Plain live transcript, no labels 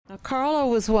Carla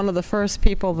was one of the first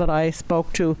people that I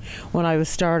spoke to when I was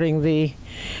starting the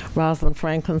Rosalind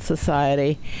Franklin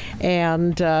Society,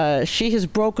 and she has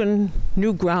broken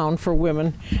new ground for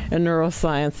women in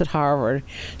neuroscience at Harvard.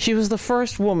 She was the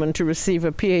first woman to receive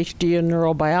a PhD in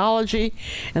neurobiology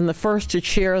and the first to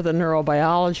chair the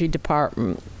neurobiology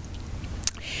department.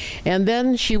 And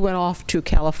then she went off to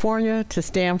California, to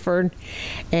Stanford,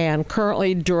 and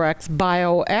currently directs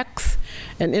BioX,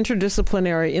 an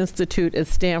interdisciplinary institute at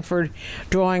Stanford,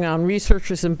 drawing on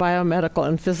researchers in biomedical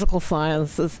and physical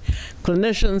sciences,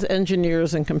 clinicians,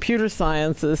 engineers, and computer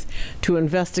sciences to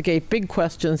investigate big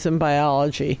questions in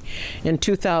biology. In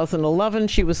 2011,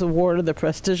 she was awarded the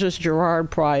prestigious Gerard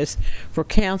Prize for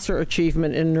Cancer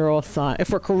Achievement in Neuroscience,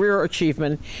 for Career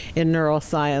Achievement in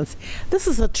Neuroscience. This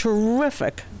is a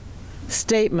terrific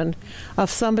statement of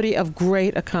somebody of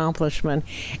great accomplishment,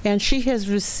 and she has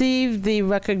received the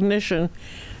recognition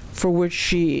for which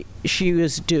she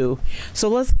is due. So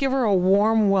let's give her a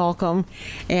warm welcome,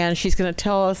 and she's going to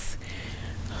tell us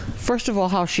first of all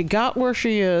how she got where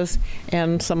she is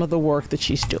and some of the work that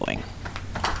she's doing.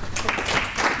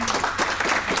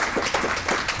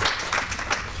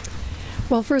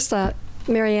 Well, first,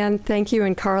 Marianne, thank you,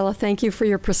 and Carla, thank you for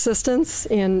your persistence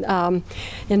in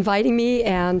inviting me,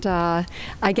 and I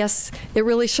guess it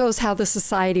really shows how the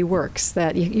society works,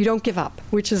 that you don't give up,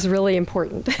 which is really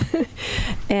important.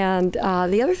 And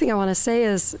the other thing I want to say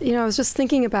is, I was just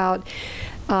thinking about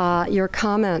your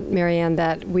comment, Marianne,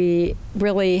 that we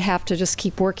really have to just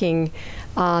keep working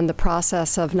on the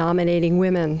process of nominating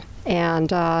women,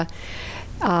 and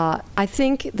I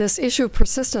think this issue of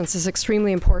persistence is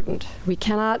extremely important. We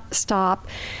cannot stop,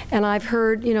 and I've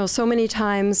heard, so many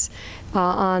times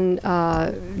on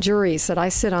juries that I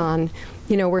sit on,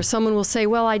 where someone will say,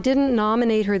 well, I didn't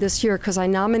nominate her this year because I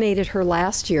nominated her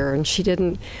last year and she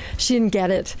didn't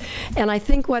get it. And I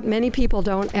think what many people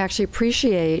don't actually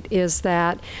appreciate is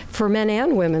that for men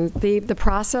and women, the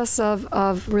process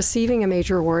of receiving a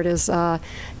major award is a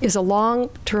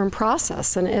long-term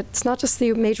process. And it's not just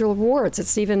the major awards,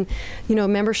 it's even,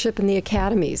 membership in the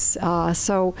academies.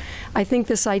 So I think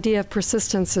this idea of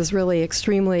persistence is really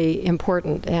extremely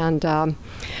important. And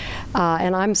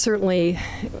I'm certainly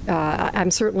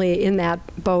in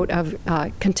that boat of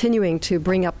continuing to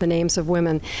bring up the names of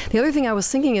women. The other thing I was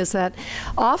thinking is that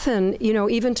often,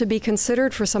 even to be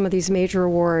considered for some of these major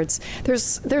awards,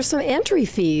 there's some entry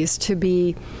fees to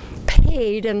be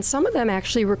paid, and some of them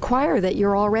actually require that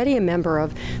you're already a member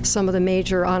of some of the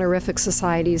major honorific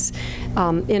societies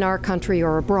in our country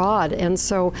or abroad. And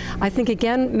so I think,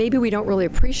 again, maybe we don't really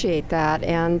appreciate that.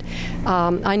 And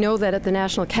I know that at the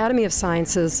National Academy of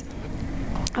Sciences,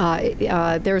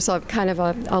 there's a kind of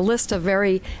a list of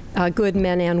very good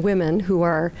men and women who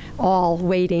are all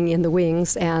waiting in the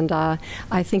wings, and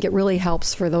I think it really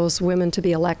helps for those women to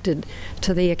be elected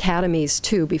to the academies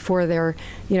too before they're,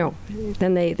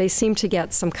 then they seem to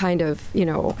get some kind of,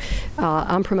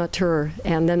 imprimatur,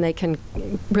 and then they can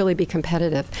really be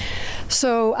competitive.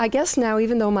 So I guess now,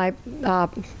 even though my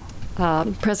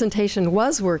presentation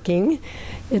was working,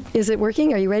 is it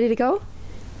working? Are you ready to go?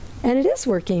 And it is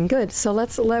working. Good. So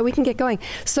we can get going.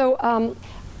 So,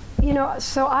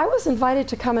 so I was invited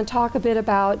to come and talk a bit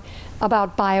about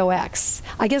BioX.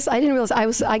 I guess I didn't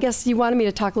realize I guess you wanted me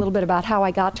to talk a little bit about how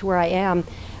I got to where I am,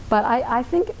 but I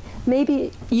think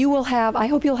maybe you will have. I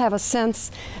hope you'll have a sense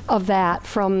of that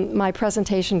from my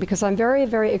presentation, because I'm very,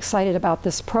 very excited about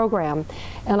this program,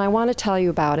 and I want to tell you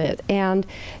about it. And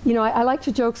I like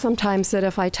to joke sometimes that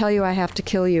if I tell you, I have to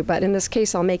kill you, but in this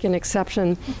case, I'll make an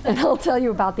exception, and I'll tell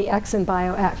you about the X in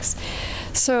BioX.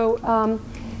 So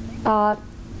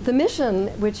the mission,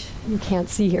 which you can't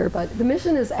see here, but the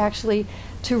mission is actually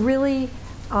to really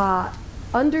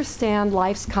understand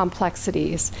life's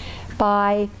complexities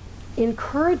by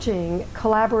encouraging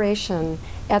collaboration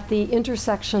at the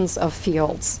intersections of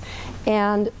fields.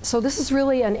 And so this is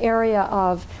really an area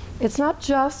of, it's not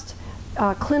just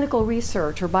clinical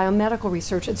research or biomedical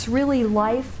research, it's really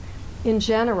life in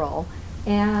general.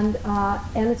 And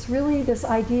it's really this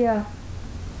idea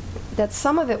that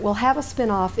some of it will have a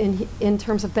spin-off in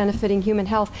terms of benefiting human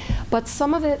health, but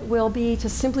some of it will be to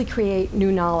simply create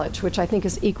new knowledge, which I think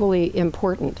is equally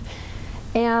important.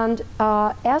 And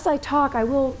as I talk, I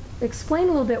will explain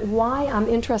a little bit why I'm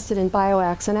interested in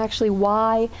BioX and actually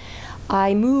why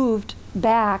I moved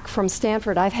back from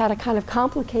Stanford. I've had a kind of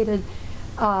complicated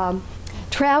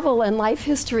travel and life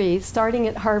history, starting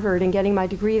at Harvard and getting my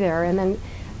degree there, and then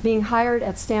being hired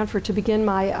at Stanford to begin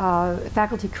my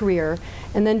faculty career,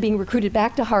 and then being recruited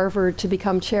back to Harvard to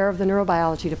become chair of the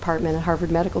neurobiology department at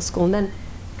Harvard Medical School, and then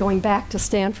going back to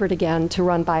Stanford again to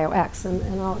run BioX.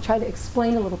 And I'll try to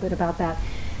explain a little bit about that.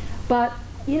 But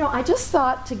you know, I just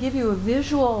thought to give you a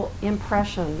visual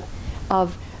impression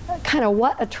of kind of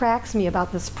what attracts me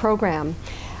about this program,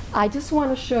 I just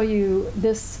want to show you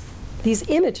these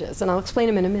images, and I'll explain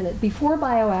them in a minute, before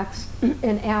BioX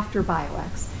and after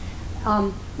BioX.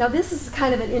 Now this is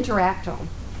kind of an interactome,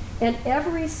 and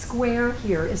every square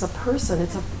here is a person.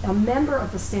 It's a member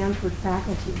of the Stanford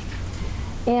faculty.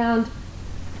 And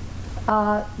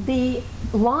the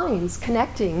lines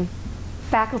connecting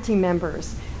faculty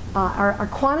members are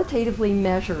quantitatively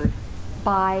measured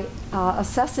by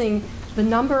assessing the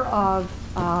number of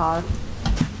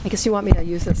I guess you want me to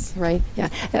use this, right? Yeah.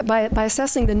 By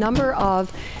assessing the number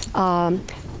of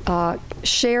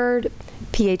shared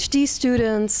PhD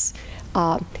students,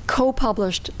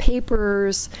 co-published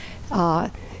papers,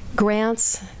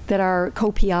 grants that are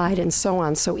co-PI'd, and so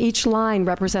on. So each line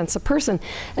represents a person.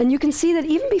 And you can see that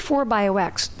even before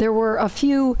BioX, there were a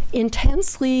few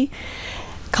intensely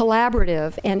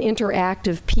collaborative and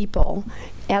interactive people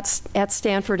at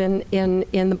Stanford in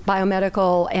the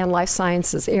biomedical and life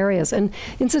sciences areas. And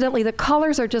incidentally, the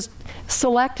colors are just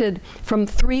selected from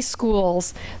 3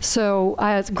 schools. So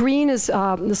green is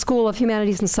the School of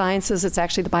Humanities and Sciences. It's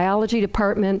actually the biology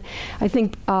department. I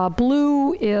think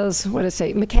blue is, what did I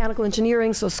say, mechanical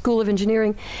engineering, so School of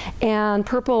Engineering. And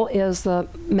purple is the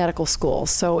medical school.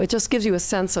 So it just gives you a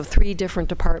sense of 3 different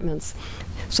departments.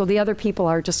 So the other people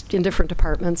are just in different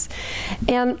departments.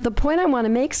 And the point I want to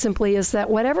make simply is that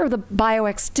whatever the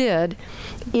BioX did,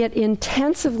 it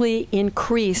intensively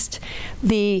increased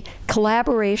the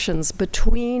collaborations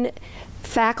between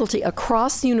faculty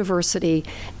across the university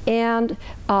and,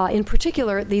 in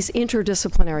particular, these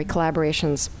interdisciplinary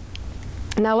collaborations.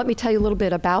 Now let me tell you a little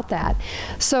bit about that.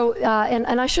 So,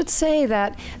 and I should say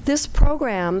that this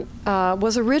program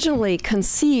was originally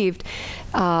conceived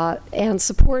and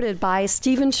supported by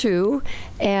Stephen Chu,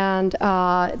 and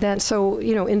then, so,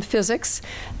 you know, in physics,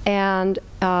 and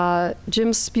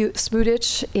Jim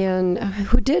Spudich,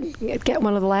 who did get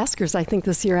one of the Laskers, I think,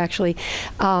 this year, actually,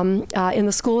 in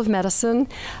the School of Medicine,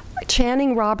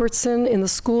 Channing Robertson in the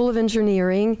School of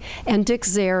Engineering, and Dick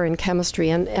Zare in chemistry.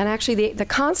 And actually the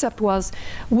concept was,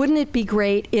 wouldn't it be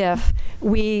great if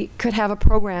we could have a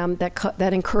program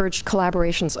that encouraged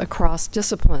collaborations across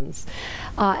disciplines?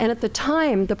 And at the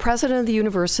time, the president of the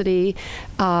university,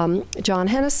 John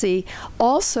Hennessy,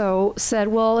 also said,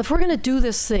 well, if we're going to do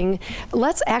this thing,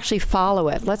 let's actually follow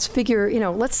it. Let's figure, you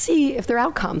know, let's see if there are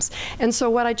outcomes. And so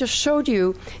what I just showed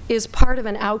you is part of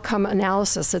an outcome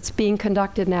analysis that's being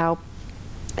conducted now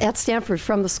at Stanford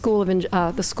from the School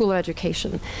of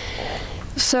Education.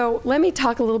 So let me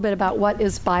talk a little bit about what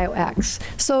is BioX.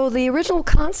 So the original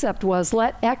concept was,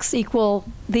 let X equal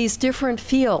these different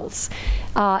fields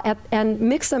and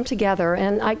mix them together.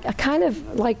 And I kind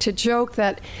of like to joke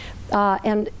that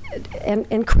and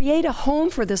create a home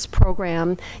for this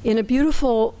program in a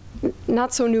beautiful,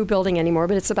 not so new building anymore,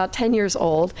 but it's about 10 years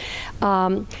old,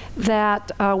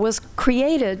 that was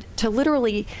created to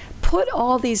literally put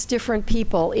all these different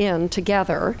people in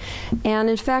together. And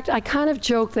in fact, I kind of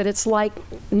joke that it's like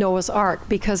Noah's Ark,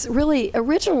 because really,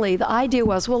 originally, the idea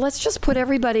was, well, let's just put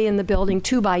everybody in the building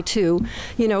 2 by 2,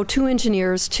 you know, 2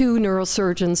 engineers, 2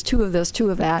 neurosurgeons, 2 of this, 2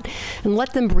 of that, and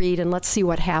let them breed and let's see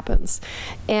what happens.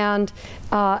 And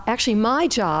actually, my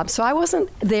job, so I wasn't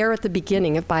there at the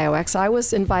beginning of BioX. I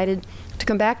was invited to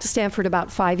come back to Stanford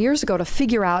about 5 years ago to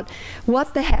figure out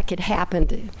what the heck had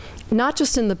happened, not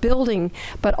just in the building,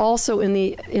 but also in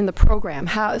the program.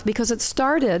 Because it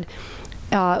started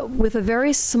with a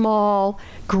very small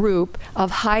group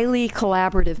of highly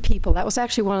collaborative people. That was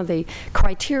actually one of the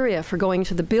criteria for going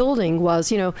to the building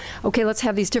was, you know, okay, let's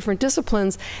have these different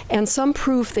disciplines and some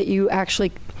proof that you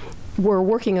actually were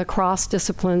working across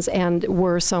disciplines and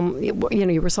were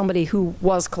you were somebody who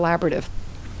was collaborative.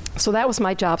 So that was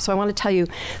my job. So I want to tell you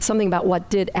something about what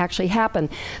did actually happen.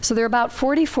 So there are about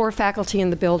 44 faculty in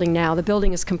the building now. The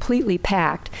building is completely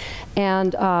packed.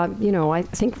 And, you know, I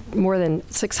think more than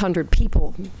 600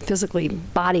 people, physically,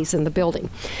 bodies in the building.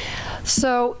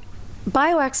 So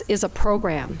BioX is a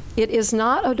program. It is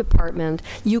not a department.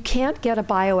 You can't get a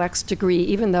BioX degree,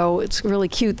 even though it's really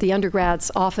cute. The undergrads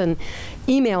often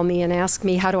email me and ask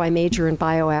me, how do I major in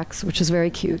BioX, which is very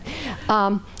cute.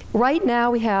 Right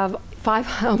now we have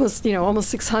almost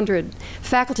 600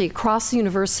 faculty across the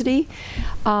university,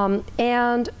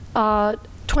 and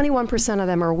 21% of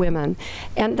them are women.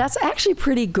 And that's actually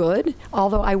pretty good,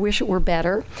 although I wish it were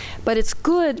better. But it's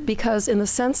good because in the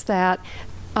sense that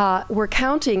we're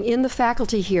counting in the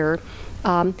faculty here,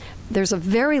 there's a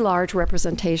very large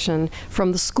representation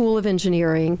from the School of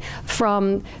Engineering,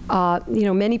 from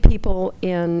many people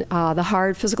in the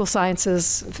hard physical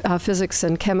sciences, physics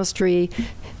and chemistry,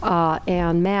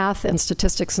 and math and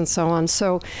statistics and so on.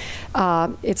 So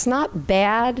it's not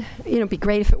bad. It'd be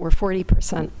great if it were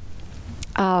 40%.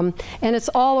 And it's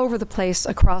all over the place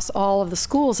across all of the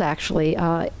schools, actually,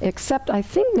 except I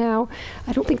think now,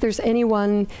 I don't think there's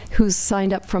anyone who's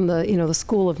signed up from the, the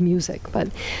School of Music. But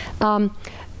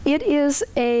it is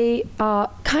a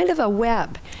kind of a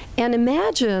web. And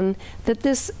imagine that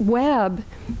this web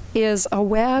is a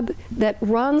web that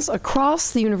runs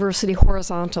across the university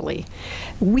horizontally,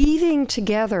 weaving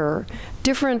together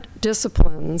different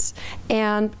disciplines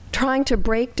and trying to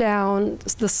break down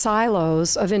the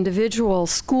silos of individual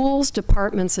schools,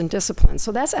 departments, and disciplines.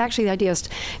 So that's actually the idea,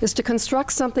 is to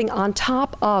construct something on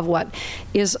top of what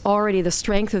is already the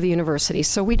strength of the university.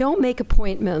 So we don't make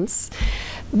appointments.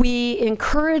 We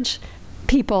encourage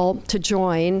people to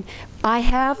join. I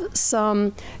have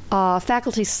some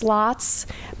faculty slots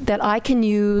that I can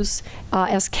use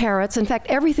as carrots. In fact,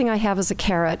 everything I have is a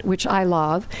carrot, which I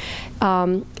love.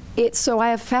 So I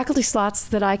have faculty slots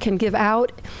that I can give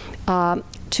out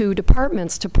to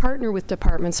departments, to partner with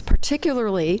departments,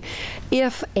 particularly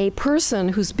if a person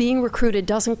who's being recruited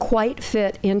doesn't quite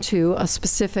fit into a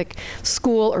specific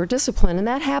school or discipline. And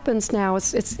that happens now, it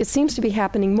seems to be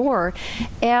happening more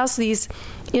as these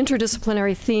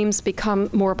interdisciplinary themes become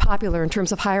more popular in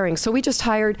terms of hiring. So we just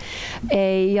hired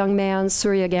a young man,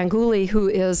 Surya Ganguly, who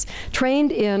is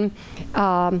trained in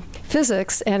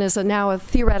physics and is now a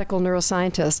theoretical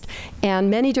neuroscientist. And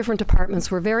many different departments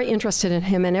were very interested in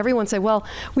him, and everyone said, well,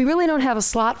 we really don't have a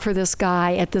slot for this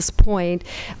guy at this point,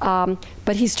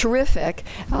 but he's terrific.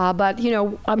 But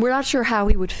we're not sure how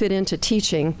he would fit into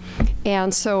teaching.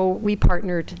 And so we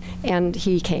partnered, and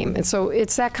he came. And so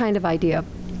it's that kind of idea.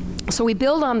 So we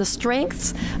build on the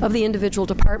strengths of the individual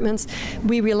departments.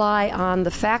 We rely on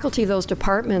the faculty of those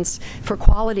departments for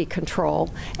quality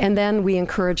control, and then we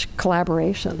encourage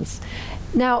collaborations.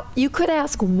 Now, you could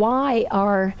ask, why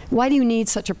do you need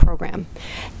such a program?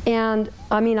 And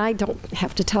I don't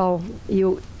have to tell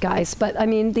you guys, but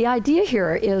the idea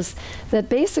here is that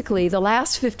basically the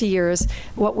last 50 years,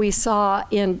 what we saw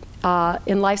in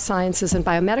life sciences and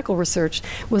biomedical research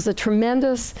was a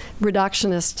tremendous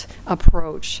reductionist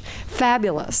approach,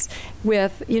 fabulous,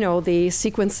 with the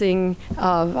sequencing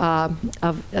of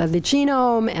the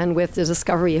genome and with the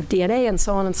discovery of DNA and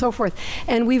so on and so forth.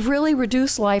 And we've really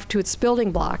reduced life to its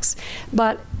building blocks.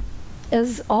 But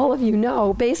as all of you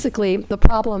know, basically the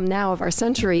problem now of our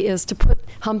century is to put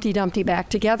Humpty Dumpty back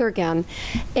together again.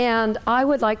 And I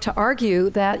would like to argue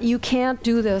that you can't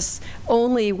do this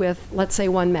only with, let's say,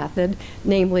 one method,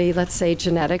 namely, let's say,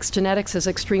 genetics. Genetics is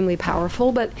extremely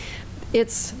powerful, but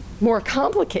it's more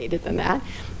complicated than that.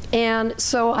 And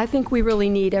so I think we really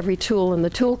need every tool in the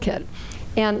toolkit.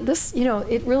 And this,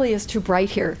 it really is too bright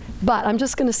here. But I'm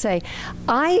just going to say,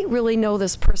 I really know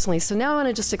this personally. So now I want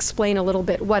to just explain a little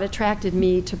bit what attracted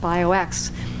me to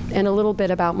BioX, and a little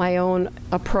bit about my own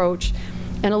approach,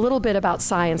 and a little bit about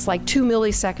science, like 2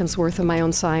 milliseconds worth of my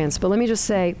own science. But let me just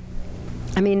say,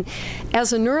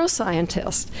 as a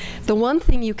neuroscientist, the one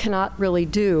thing you cannot really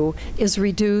do is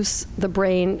reduce the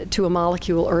brain to a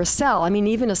molecule or a cell.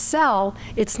 Even a cell,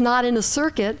 it's not in a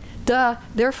circuit,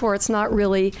 therefore it's not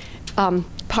really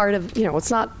part of,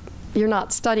 you're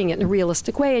not studying it in a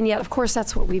realistic way, and yet, of course,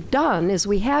 that's what we've done, is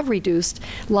we have reduced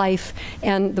life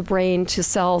and the brain to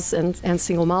cells and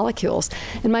single molecules.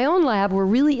 In my own lab, we're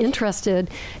really interested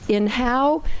in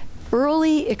how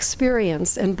early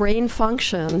experience and brain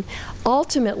function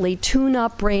ultimately tune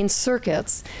up brain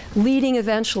circuits, leading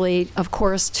eventually, of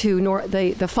course, to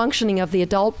the functioning of the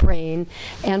adult brain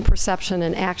and perception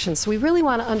and action. So we really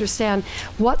want to understand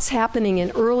what's happening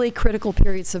in early critical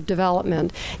periods of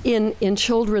development in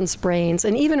children's brains,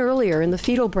 and even earlier in the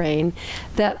fetal brain,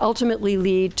 that ultimately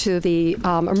lead to the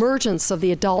emergence of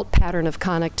the adult pattern of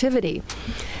connectivity.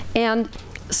 And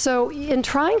so in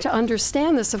trying to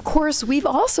understand this, of course, we've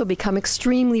also become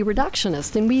extremely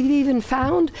reductionist, and we've even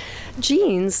found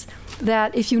genes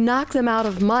that if you knock them out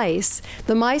of mice,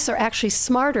 the mice are actually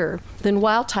smarter than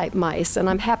wild-type mice, and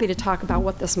I'm happy to talk about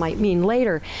what this might mean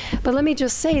later. But let me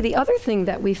just say, the other thing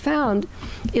that we found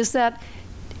is that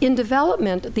in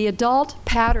development, the adult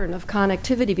pattern of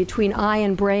connectivity between eye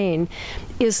and brain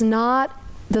is not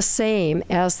the same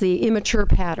as the immature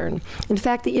pattern. In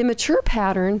fact, the immature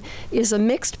pattern is a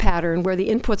mixed pattern where the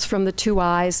inputs from the two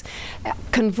eyes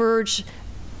converge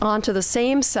onto the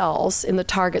same cells in the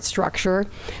target structure,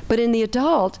 but in the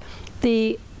adult,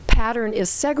 the pattern is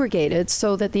segregated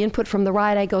so that the input from the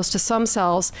right eye goes to some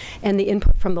cells and the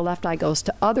input from the left eye goes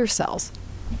to other cells.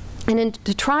 And in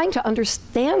trying to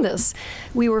understand this,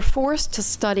 we were forced to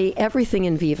study everything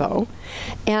in vivo.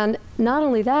 And not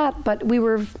only that, but we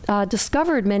were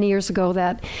discovered many years ago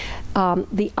that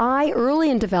the eye early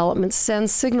in development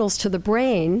sends signals to the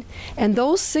brain, and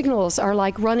those signals are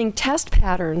like running test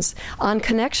patterns on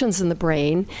connections in the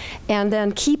brain, and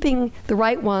then keeping the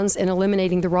right ones and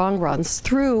eliminating the wrong ones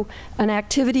through an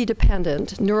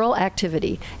activity-dependent, neural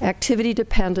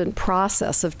activity-dependent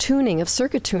process of tuning, of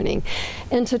circuit tuning.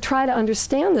 And to try to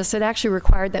understand this, it actually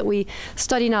required that we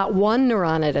study not one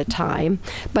neuron at a time,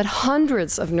 but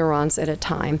hundreds of neurons at a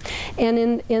time.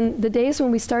 And in the days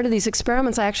when we started these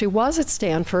experiments, I actually was at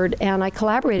Stanford, and I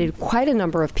collaborated with quite a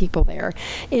number of people there,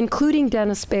 including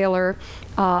Dennis Baylor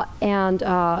and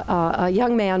a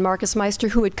young man, Marcus Meister,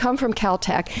 who had come from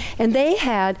Caltech, and they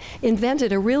had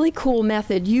invented a really cool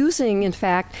method using, in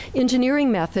fact,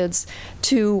 engineering methods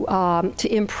to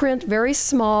imprint very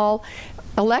small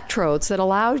electrodes that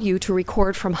allowed you to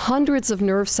record from hundreds of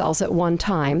nerve cells at one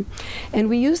time. And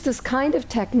we used this kind of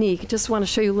technique, just want to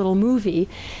show you a little movie,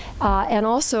 and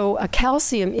also a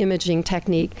calcium imaging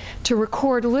technique to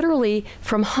record literally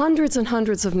from hundreds and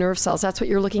hundreds of nerve cells. That's what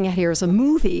you're looking at here is a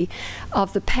movie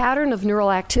of the pattern of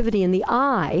neural activity in the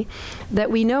eye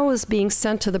that we know is being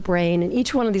sent to the brain, and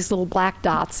each one of these little black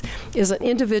dots is an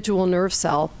individual nerve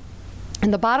cell.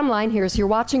 And the bottom line here is you're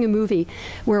watching a movie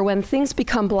where when things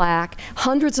become black,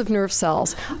 hundreds of nerve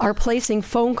cells are placing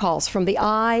phone calls from the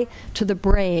eye to the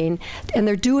brain, and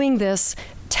they're doing this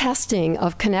testing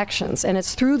of connections, and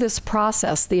it's through this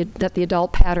process that the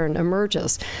adult pattern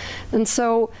emerges. And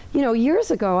so, you know,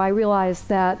 years ago I realized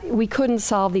that we couldn't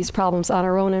solve these problems on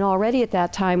our own, and already at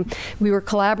that time we were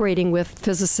collaborating with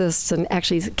physicists and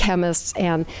actually chemists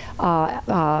and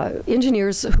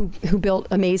engineers who built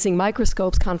amazing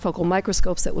microscopes, confocal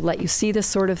microscopes that would let you see this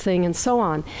sort of thing and so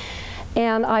on.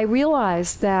 And I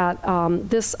realized that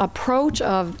this approach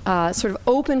of sort of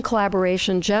open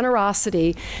collaboration,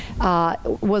 generosity,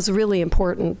 was really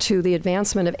important to the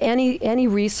advancement of any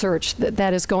research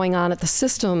that is going on at the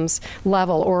systems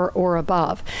level or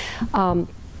above. And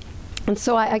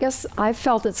so I guess I've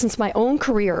felt that since my own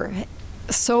career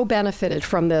so benefited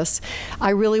from this, I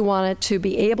really wanted to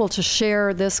be able to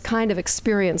share this kind of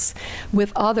experience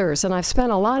with others. And I've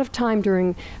spent a lot of time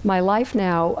during my life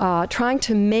now trying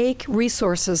to make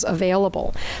resources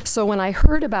available. So when I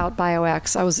heard about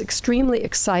BioX, I was extremely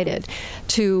excited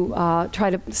to try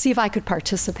to see if I could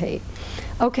participate.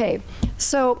 Okay,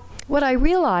 so what I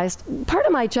realized, part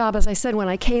of my job, as I said, when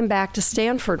I came back to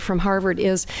Stanford from Harvard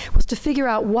was to figure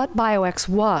out what BioX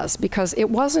was, because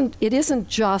it isn't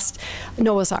just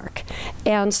Noah's Ark.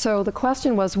 And so the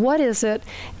question was, what is it,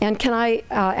 and can I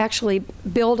actually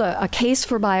build a case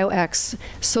for BioX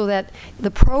so that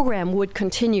the program would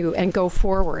continue and go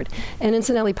forward? And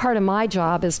incidentally, part of my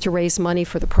job is to raise money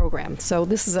for the program. So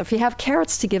this is, if you have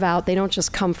carrots to give out, they don't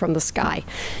just come from the sky.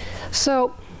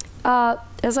 So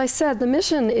as I said, the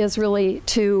mission is really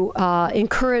to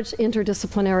encourage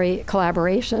interdisciplinary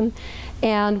collaboration,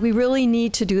 and we really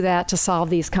need to do that to solve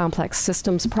these complex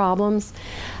systems problems.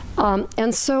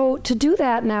 And so to do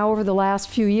that now, over the last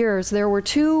few years, there were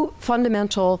two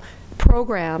fundamental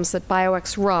programs that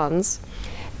BioX runs,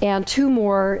 and two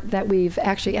more that we've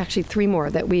actually three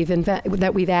more that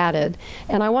we've added.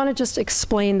 And I want to just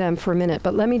explain them for a minute,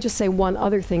 but let me just say one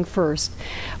other thing first.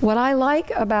 What I like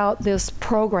about this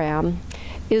program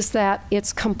is that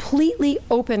it's completely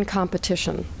open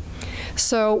competition.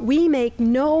 So we make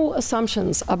no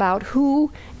assumptions about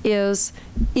who is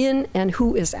in and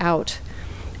who is out.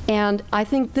 And I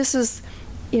think this is,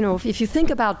 you know, if you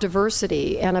think about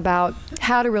diversity and about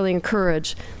how to really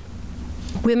encourage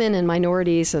women and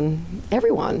minorities and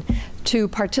everyone to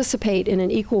participate in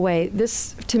an equal way,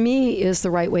 this, to me, is the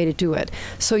right way to do it.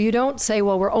 So you don't say,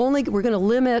 well, we're going to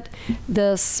limit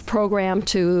this program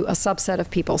to a subset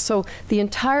of people. So the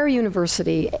entire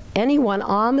university, anyone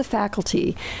on the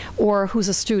faculty or who's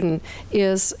a student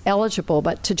is eligible,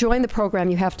 but to join the program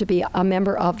you have to be a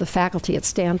member of the faculty at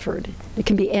Stanford. It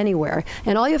can be anywhere.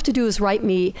 And all you have to do is write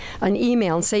me an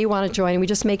email and say you want to join, and we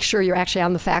just make sure you're actually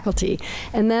on the faculty.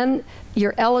 And then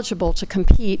you're eligible to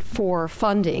compete for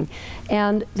funding.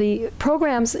 And the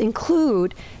programs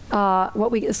include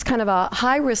it's kind of a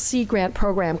high-risk seed grant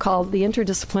program called the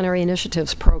Interdisciplinary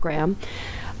Initiatives Program,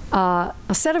 a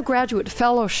set of graduate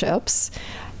fellowships,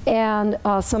 and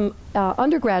some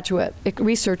undergraduate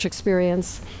research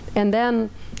experience, and then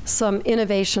some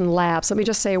innovation labs. Let me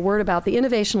just say a word about the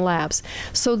innovation labs.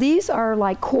 So these are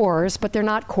like cores, but they're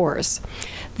not cores.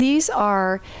 These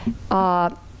are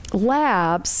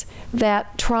labs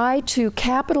that try to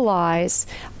capitalize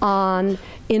on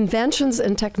inventions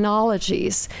and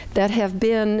technologies that have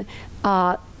been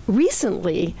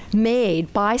recently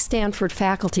made by Stanford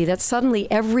faculty that suddenly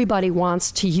everybody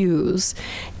wants to use,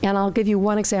 and I'll give you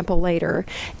one example later,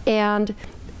 and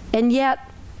yet,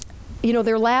 you know,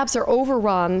 their labs are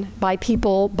overrun by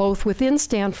people both within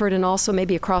Stanford and also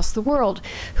maybe across the world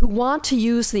who want to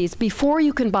use these before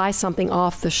you can buy something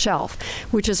off the shelf,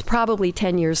 which is probably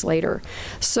 10 years later.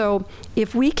 So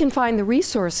if we can find the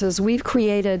resources, we've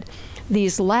created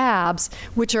these labs,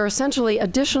 which are essentially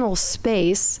additional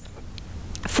space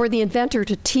for the inventor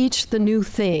to teach the new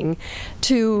thing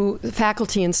to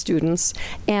faculty and students.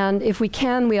 And if we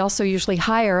can, we also usually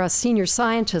hire a senior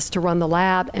scientist to run the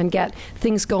lab and get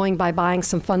things going by buying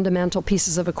some fundamental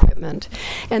pieces of equipment.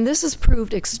 And this has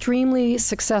proved extremely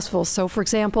successful. So for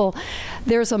example,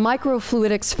 there's a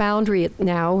microfluidics foundry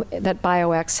now that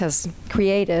BioX has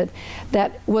created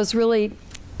that was really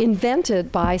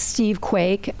invented by Steve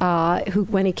Quake, who,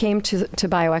 when he came to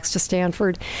BioX to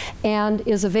Stanford, and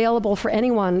is available for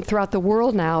anyone throughout the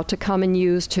world now to come and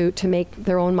use to make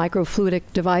their own microfluidic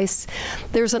device.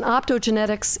 There's an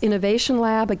optogenetics innovation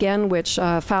lab, again, which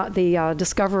found the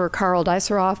discoverer, Carl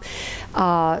Deiseroff.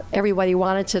 Everybody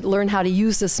wanted to learn how to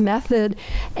use this method,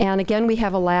 and again, we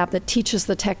have a lab that teaches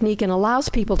the technique and allows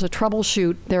people to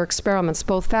troubleshoot their experiments,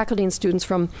 both faculty and students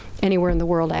from anywhere in the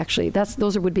world, actually.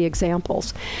 Those would be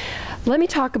examples. Let me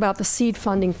talk about the seed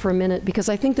funding for a minute, because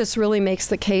I think this really makes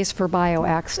the case for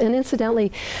BioX. And incidentally,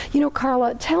 you know,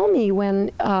 Carla, tell me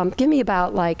when, give me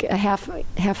about like a half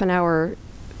an hour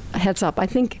heads up. I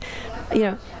think, you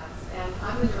know. And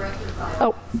I'm the director of BioX.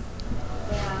 Oh.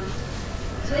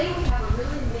 And today we have a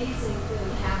really amazing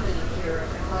thing happening here at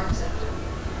the Clark Center.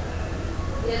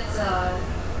 It's a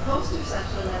poster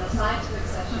session and a scientific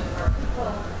session where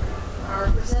people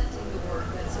are presenting the work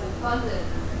that's been funded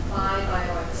by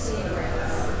BioX seed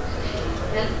grants.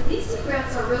 And these seed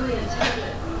grants are really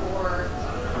intended for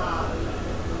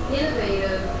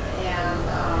innovative and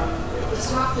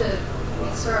disruptive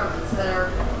experiments that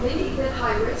are maybe a bit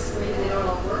high risk, maybe they don't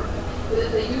all work, but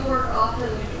if they do work,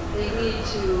 often they lead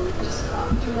to just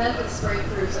tremendous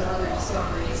breakthroughs and other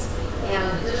discoveries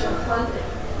and additional funding.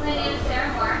 My name is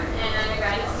Sarah Moore, and I'm a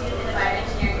graduate student in the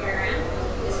bioengineering program.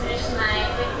 Just finished my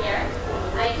 5th year.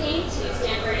 I came to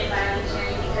Stanford in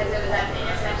bioengineering because it was at the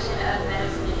intersection of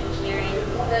medicine and engineering.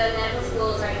 The medical school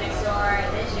is right next door,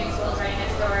 the engineering school is right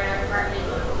next door, and our department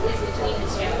is between the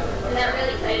two. And that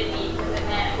really excited me because it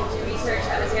meant I could do research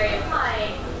that was very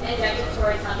applied and directed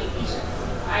towards helping patients.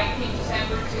 I came to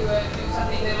Stanford to do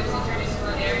something that was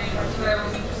interdisciplinary. In particular, I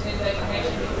was interested in the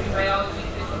connection between biology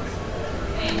and physics.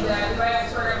 And the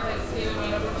BioX program has given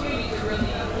me an opportunity to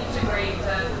really integrate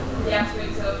the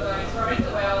aspects of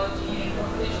experimental biology and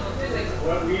computational physics.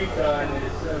 What we've done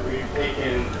is we've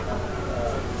taken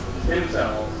stem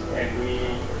cells and we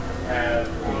have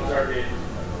inserted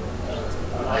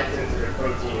a light-sensitive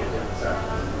protein into the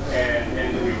cells. And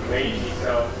then we've made these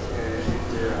cells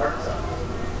into heart cells.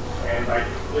 And by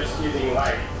just using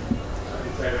light,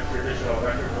 instead of traditional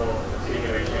electrical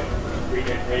stimulation, we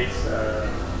can pace the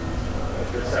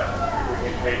cell. We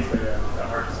can pace the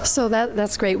heart cell. So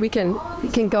that's great. We can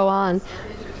go on.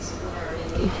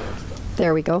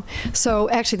 There we go. So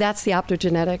actually, that's the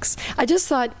optogenetics. I just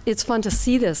thought it's fun to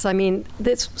see this. I mean,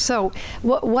 so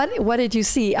what did you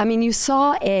see? I mean, you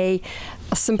saw a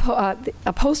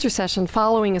poster session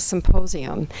following a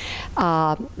symposium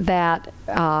that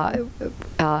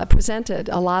presented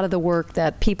a lot of the work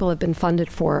that people have been funded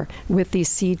for with these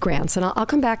seed grants. And I'll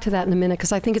come back to that in a minute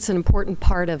because I think it's an important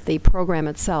part of the program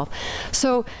itself.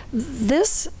 So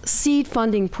this seed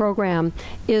funding program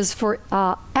is for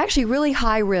actually really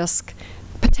high risk,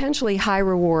 potentially high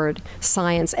reward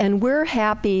science, and we're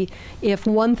happy if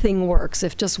one thing works,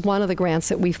 if just one of the grants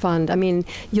that we fund. I mean,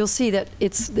 you'll see that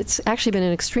it's actually been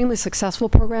an extremely successful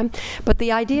program, but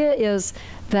the idea is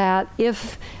that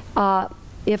if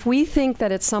we think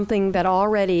that it's something that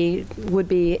already would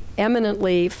be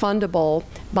eminently fundable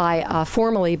by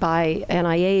formally by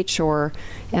NIH or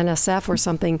NSF or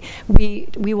something, we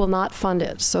will not fund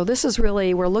it. So this is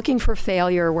really, we're looking for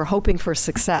failure, we're hoping for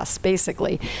success,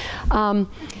 basically.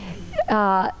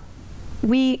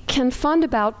 We can fund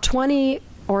about 20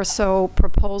 or so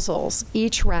proposals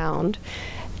each round,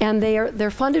 and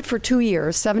they're funded for 2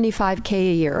 years, $75K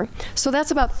a year. So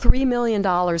that's about $3 million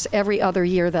every other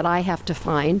year that I have to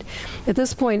find. At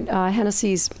this point,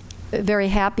 Hennessy's very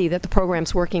happy that the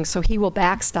program's working, so he will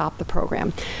backstop the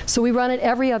program. So we run it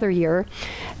every other year.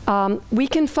 We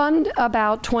can fund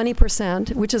about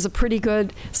 20%, which is a pretty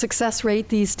good success rate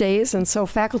these days, and so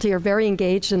faculty are very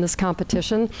engaged in this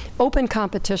competition, open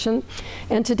competition.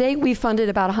 And to date, we funded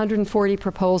about 140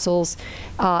 proposals,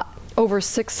 over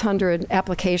 600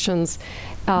 applications,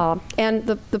 And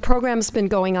the program's been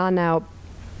going on now,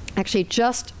 actually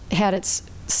just had its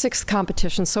 6th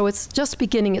competition, so it's just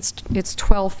beginning its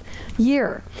 12th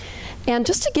year. And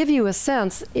just to give you a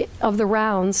sense of the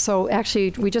rounds, so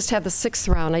actually we just had the 6th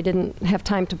round. I didn't have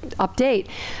time to update,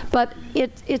 but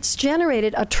it's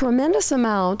generated a tremendous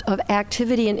amount of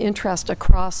activity and interest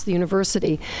across the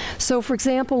university. So for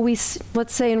example,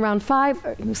 let's say in round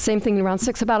 5, same thing in round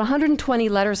 6, about 120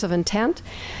 letters of intent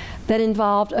that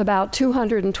involved about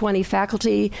 220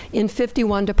 faculty in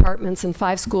 51 departments and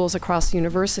 5 schools across the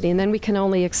university. And then we can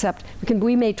only accept,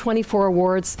 we made 24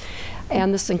 awards,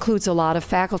 and this includes a lot of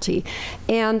faculty.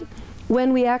 And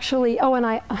when we actually,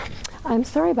 I'm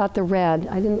sorry about the red.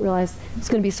 I didn't realize it's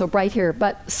going to be so bright here.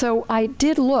 But so I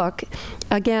did look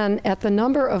again at the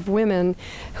number of women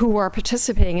who are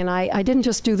participating, and I didn't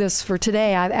just do this for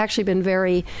today. I've actually been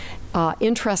very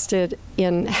interested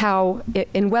in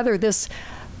whether this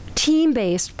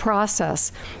team-based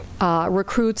process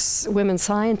recruits women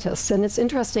scientists. And it's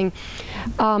interesting,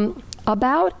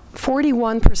 about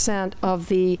 41%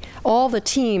 of all the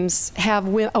teams have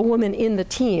a woman in the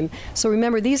team. So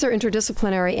remember, these are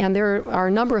interdisciplinary, and there are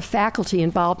a number of faculty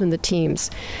involved in the teams.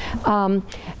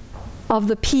 Of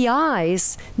the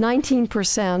PIs,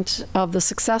 19% of the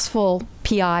successful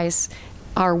PIs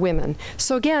are women.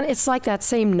 So again, it's like that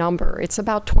same number. It's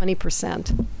about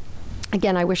 20%.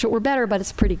 Again, I wish it were better, but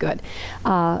it's pretty good.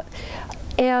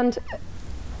 And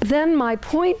then my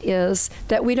point is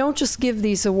that we don't just give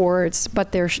these awards,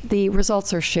 but the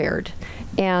results are shared.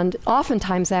 And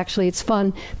oftentimes, actually, it's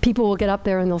fun. People will get up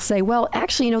there and they'll say, well,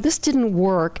 actually, this didn't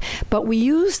work, but we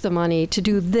used the money to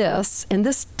do this, and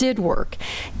this did work.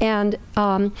 And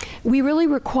we really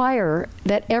require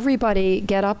that everybody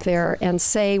get up there and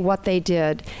say what they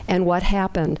did and what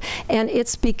happened. And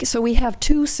so we have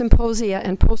 2 symposia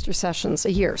and poster sessions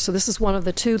a year. So this is one of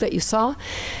the 2 that you saw.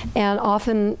 And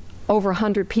often, over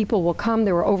 100 people will come.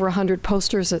 There were over 100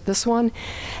 posters at this one.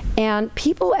 And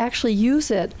people actually use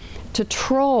it to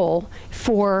troll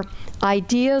for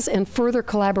ideas and further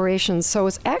collaborations. So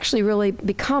it's actually really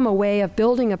become a way of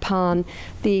building upon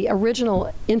the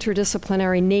original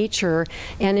interdisciplinary nature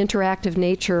and interactive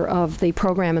nature of the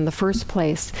program in the first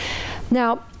place.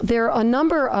 Now, there are a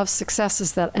number of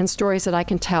successes and stories that I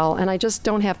can tell, and I just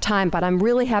don't have time, but I'm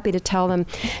really happy to tell them.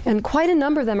 And quite a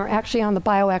number of them are actually on the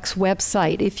BioX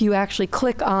website. If you actually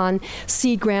click on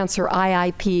seed grants or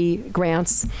IIP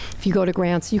grants, if you go to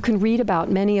grants, you can read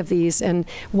about many of these and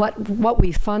what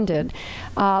we funded.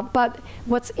 But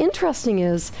what's interesting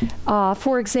is,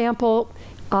 for example,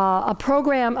 a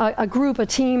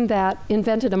team that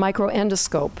invented a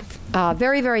microendoscope,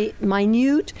 very, very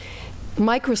minute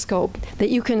microscope that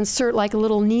you can insert like a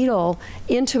little needle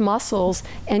into muscles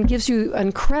and gives you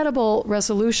incredible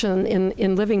resolution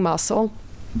in living muscle.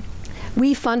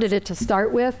 We funded it to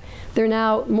start with. There are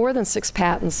now more than 6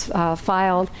 patents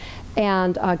filed.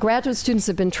 And graduate students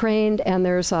have been trained, and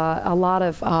there's a lot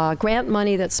of grant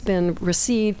money that's been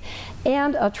received,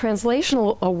 and a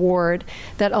translational award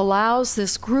that allows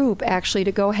this group actually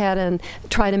to go ahead and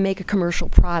try to make a commercial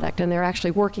product. And they're actually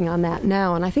working on that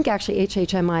now. And I think actually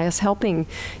HHMI is helping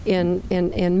in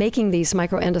making these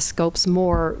microendoscopes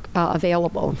more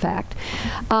available, in fact.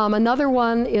 Another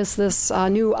one is this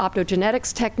new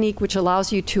optogenetics technique, which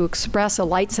allows you to express a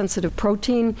light-sensitive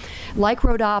protein like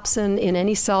rhodopsin in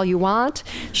any cell you want,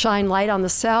 shine light on the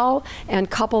cell, and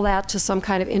couple that to some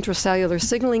kind of intracellular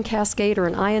signaling cascade or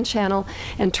an ion channel,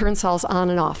 and turn cells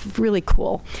on and off. Really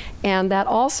cool. And that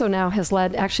also now has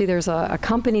led, actually there's a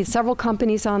company, several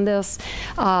companies on this.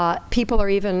 People are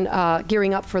even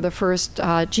gearing up for the first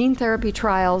gene therapy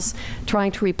trials,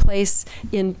 trying to replace,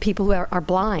 in people who are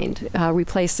blind,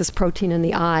 replace this protein in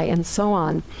the eye, and so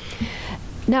on.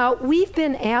 Now, we've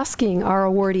been asking our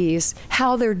awardees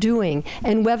how they're doing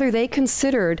and whether they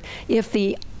considered if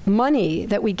the money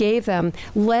that we gave them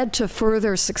led to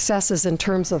further successes in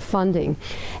terms of funding.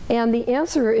 And the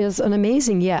answer is an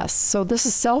amazing yes. So this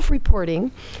is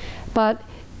self-reporting, but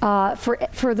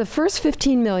for the first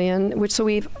 15 million, which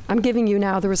I'm giving you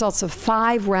now the results of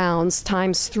 5 rounds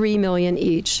times 3 million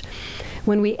each.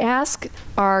 When we ask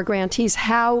our grantees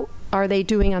how are they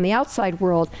doing on the outside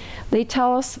world, they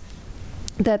tell us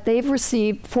that they've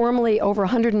received formally over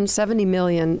 $170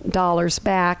 million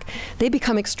back. They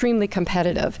become extremely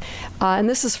competitive. And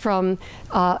this is from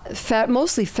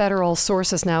mostly federal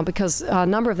sources now, because a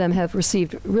number of them have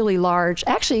received really large,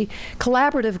 actually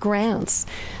collaborative grants.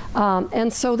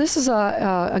 And so this is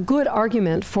a good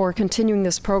argument for continuing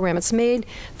this program. It's made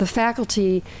the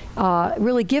faculty,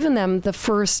 really given them the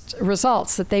first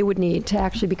results that they would need to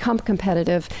actually become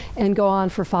competitive and go on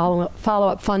for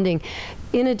follow-up funding.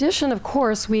 in addition, of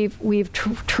course, we've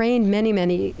trained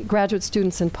many graduate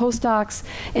students and postdocs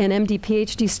and MD,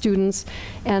 PhD students,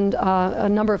 and a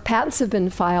number of patents have been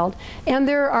filed. And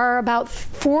there are about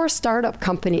 4 startup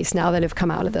companies now that have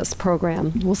come out of this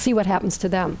program. We'll see what happens to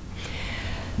them.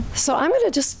 So I'm going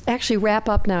to just actually wrap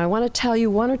up now. I want to tell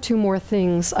you 1 or 2 more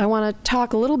things. I want to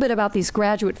talk a little bit about these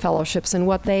graduate fellowships and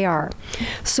what they are.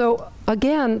 So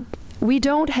again, we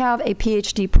don't have a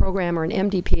PhD program or an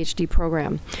MD PhD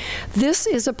program. This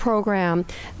is a program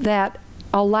that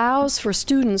allows for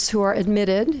students who are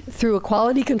admitted through a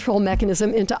quality control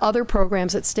mechanism into other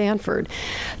programs at Stanford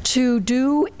to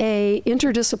do a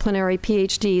interdisciplinary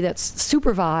PhD that's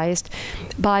supervised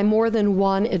by more than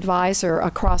one advisor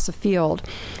across the field.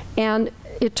 And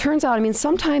it turns out, I mean,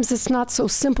 sometimes it's not so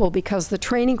simple because the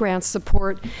training grants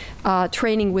support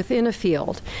training within a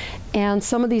field. And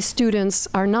some of these students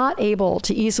are not able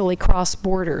to easily cross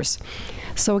borders.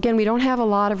 So again, we don't have a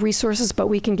lot of resources, but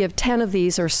we can give 10 of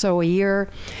these or so a year.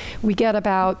 We get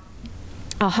about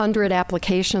 100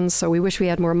 applications, so we wish we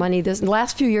had more money. In the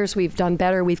last few years, we've done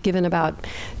better. We've given about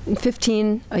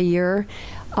 15 a year.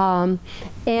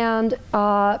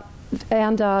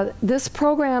 This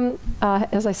program,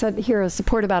 as I said here, has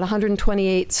supported about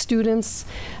 128 students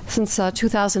since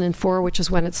 2004, which is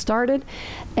when it started.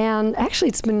 And actually,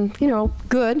 it's been, you know,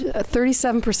 good.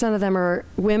 37% of them are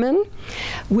women,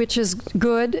 which is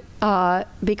good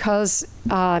because,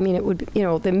 I mean, it would be, you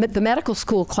know, the medical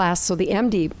school class, so the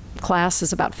MD class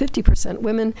is about 50%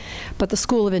 women, but the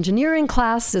School of Engineering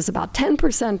class is about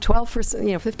 10%, 12%,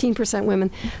 you know, 15% women.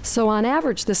 So on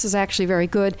average, this is actually very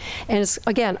good. And it's,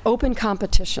 again, open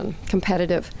competition,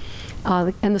 competitive.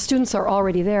 And the students are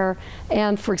already there.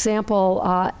 And for example,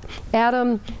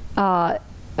 Adam,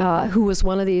 who was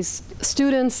one of these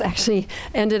students, actually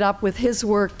ended up with his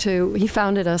work he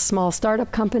founded a small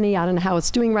startup company. I don't know how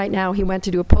it's doing right now. He went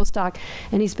to do a postdoc,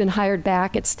 and he's been hired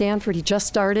back at Stanford. He just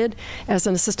started as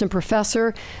an assistant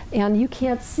professor. And you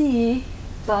can't see,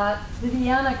 but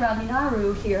Viviana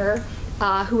Gradinaru here,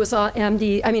 who was a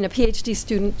PhD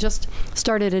student, just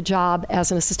started a job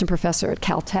as an assistant professor at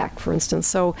Caltech, for instance.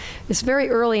 So it's very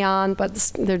early on, but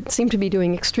they seem to be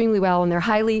doing extremely well, and they're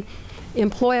highly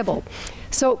employable.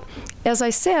 So, as I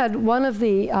said, one of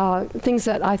the things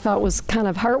that I thought was kind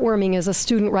of heartwarming is a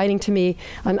student writing to me,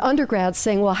 an undergrad,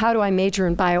 saying, well, how do I major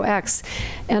in bioX?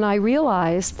 And I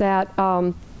realized that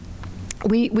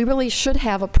we really should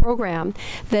have a program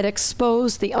that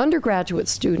exposed the undergraduate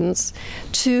students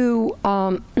to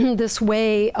this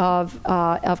way of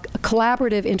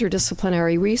collaborative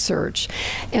interdisciplinary research.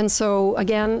 And so,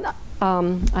 again,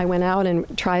 I went out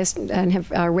and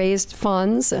have raised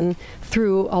funds, and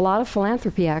through a lot of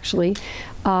philanthropy, actually,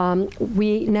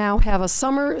 we now have a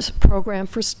summer program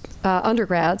for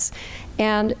undergrads,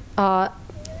 and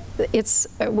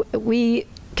we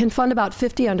can fund about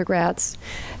 50 undergrads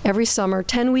every summer,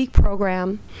 10-week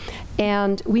program,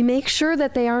 and we make sure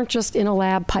that they aren't just in a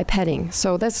lab pipetting.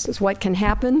 So that's what can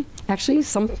happen. Actually,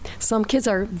 some kids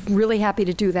are really happy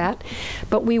to do that,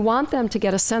 but we want them to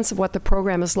get a sense of what the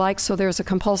program is like. So there's a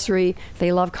compulsory,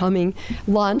 they love coming,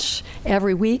 lunch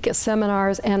every week,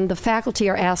 seminars, and the faculty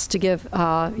are asked to give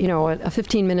you know, a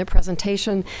 15-minute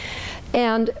presentation.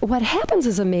 And what happens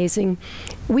is amazing.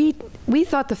 We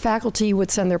thought the faculty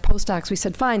would send their postdocs. We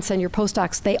said, fine, send your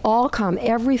postdocs. They all come.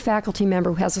 Every faculty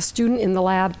member who has a student in the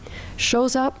lab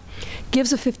shows up,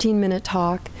 gives a 15-minute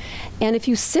talk. And if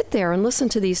you sit there and listen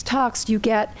to these talks, you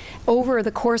get, over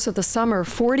the course of the summer,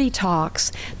 40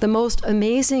 talks, the most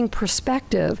amazing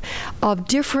perspective of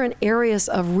different areas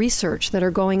of research that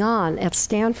are going on at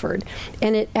Stanford.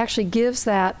 And it actually gives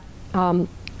that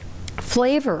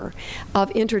flavor of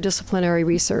interdisciplinary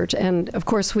research. And of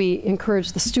course, we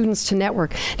encourage the students to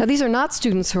network. Now, these are not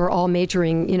students who are all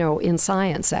majoring, you know, in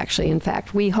science, actually. In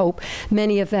fact, we hope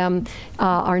many of them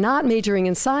are not majoring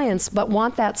in science, but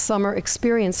want that summer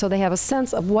experience so they have a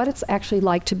sense of what it's actually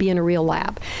like to be in a real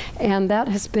lab. And that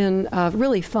has been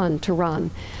really fun to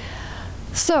run.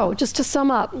 So, just to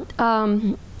sum up,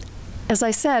 as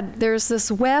I said, there's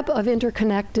this web of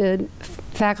interconnected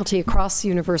faculty across the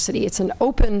university. It's an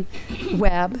open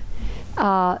web,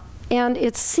 and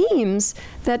it seems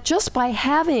that just by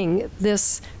having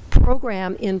this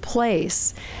program in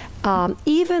place,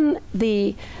 even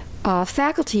the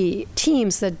faculty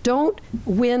teams that don't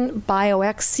win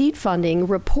bioX seed funding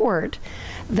report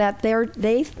that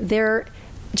they're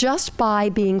just by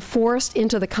being forced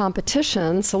into the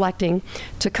competition, selecting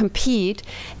to compete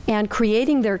and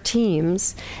creating their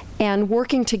teams and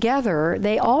working together,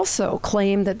 they also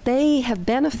claim that they have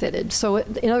benefited. So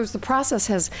in other words, the process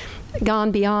has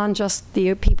gone beyond just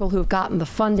the people who've gotten the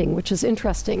funding, which is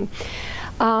interesting.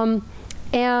 And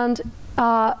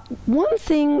One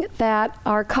thing that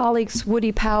our colleagues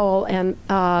Woody Powell and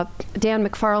Dan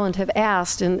McFarland have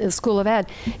asked in the School of Ed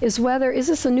is is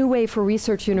this a new way for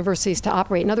research universities to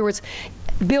operate? In other words,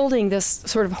 building this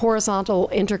sort of horizontal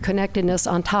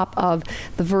interconnectedness on top of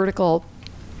the vertical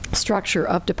structure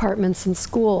of departments and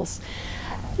schools.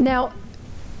 Now,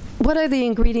 what are the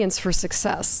ingredients for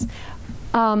success?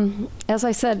 As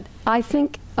I said, I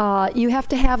think you have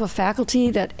to have a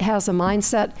faculty that has a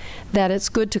mindset that it's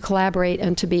good to collaborate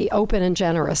and to be open and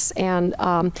generous. And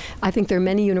I think there are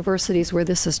many universities where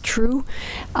this is true,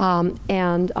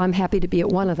 and I'm happy to be at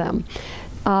one of them.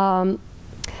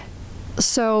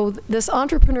 So this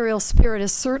entrepreneurial spirit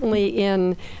is certainly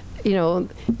in,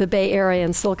 the Bay Area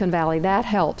and Silicon Valley. That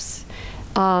helps.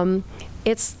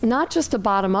 It's not just a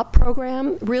bottom-up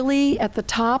program. Really, at the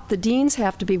top, the deans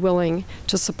have to be willing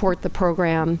to support the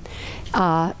program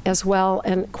as well.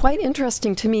 And quite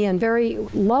interesting to me and very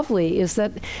lovely is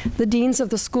that the deans of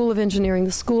the School of Engineering,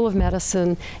 the School of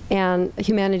Medicine, and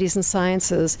Humanities and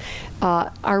Sciences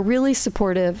are really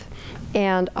supportive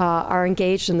and are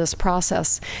engaged in this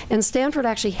process. And Stanford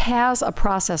actually has a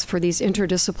process for these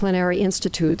interdisciplinary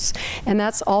institutes, and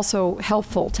that's also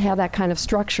helpful to have that kind of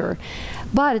structure.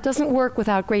 But it doesn't work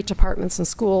without great departments and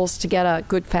schools to get a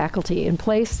good faculty in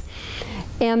place.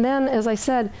 And then, as I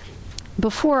said,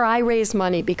 before I raise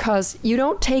money, because you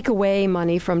don't take away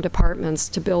money from departments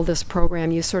to build this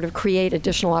program, you sort of create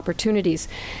additional opportunities.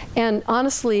 And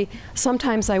honestly,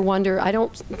 sometimes I wonder, I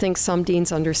don't think some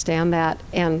deans understand that,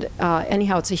 and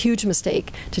anyhow, it's a huge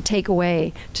mistake to take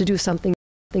away to do something